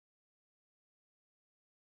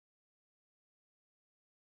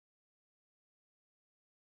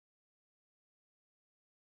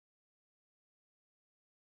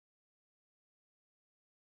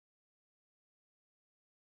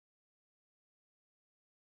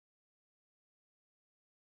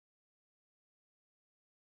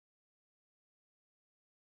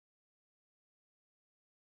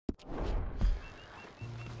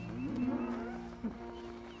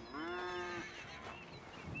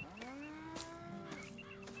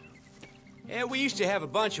Yeah, we used to have a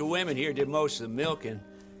bunch of women here did most of the milking.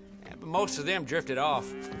 But most of them drifted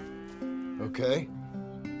off. Okay.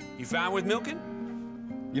 You fine with milking?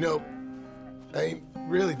 You know, I ain't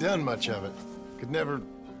really done much of it. Could never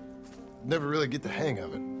really get the hang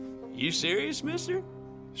of it. You serious, mister?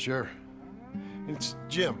 Sure. It's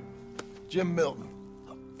Jim. Jim Milton.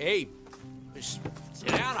 Hey, just sit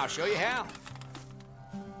down, I'll show you how.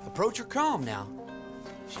 Approach her calm now.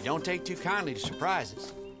 She don't take too kindly to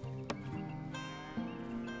surprises.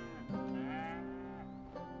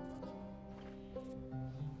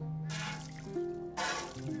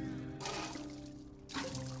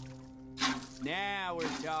 Now we're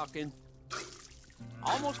talking.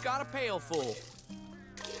 Almost got a pail full.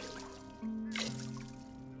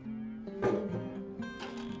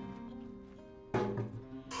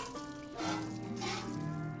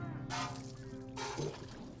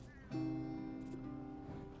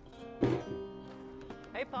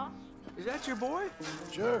 Hey, Pa. Is that your boy?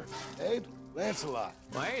 Sure. Abe, Lancelot.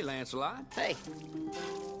 Well, hey, Lancelot. Hey.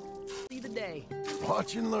 See the day.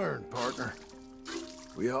 Watch and learn, partner.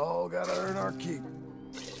 We all gotta earn our keep.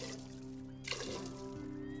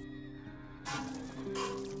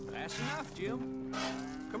 That's enough, Jim.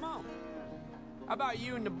 Come on. How about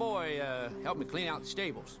you and the boy help me clean out the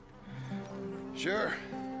stables? Sure.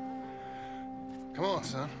 Come on,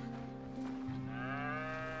 son.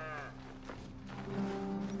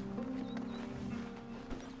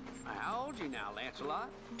 How old you now, Lancelot?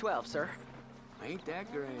 12, sir. Ain't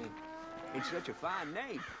that grand? It's such a fine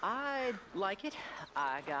name. I like it.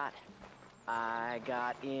 I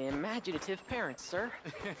got imaginative parents, sir.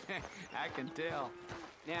 I can tell.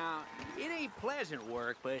 Now, it ain't pleasant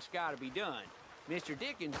work, but it's gotta be done. Mr.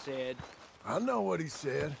 Dickens said... I know what he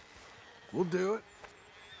said. We'll do it.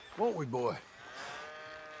 Won't we, boy?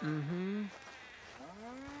 Mm-hmm.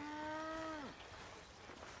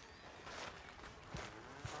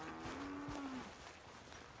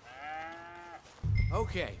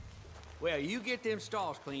 Okay. Well, you get them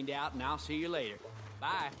stalls cleaned out, and I'll see you later.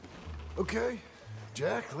 Bye. Okay.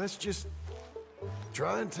 Jack, let's just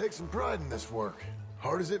try and take some pride in this work,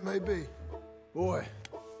 hard as it may be. Boy,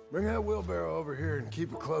 bring that wheelbarrow over here and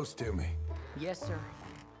keep it close to me. Yes, sir.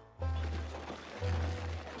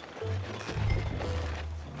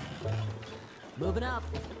 Moving up.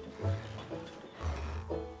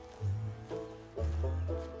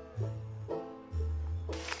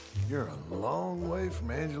 You're a long way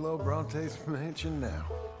from Angelo Bronte's mansion now.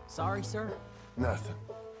 Sorry, sir. Nothing.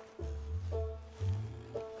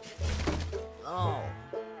 Oh.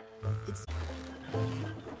 It's...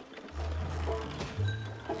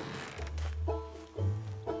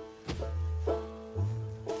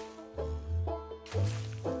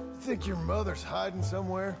 Think your mother's hiding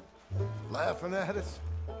somewhere? Laughing at us?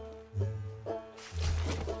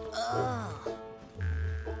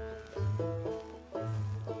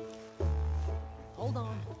 Hold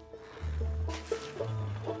on.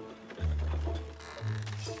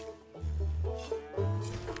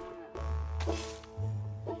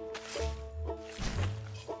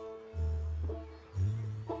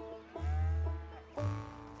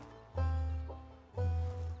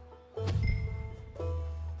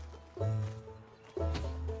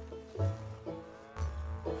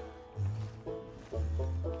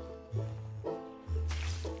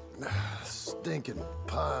 Stinking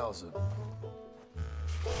piles of...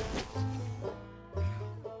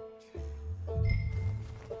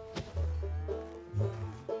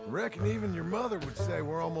 Reckon even your mother would say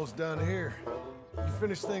we're almost done here. You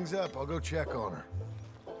finish things up, I'll go check on her.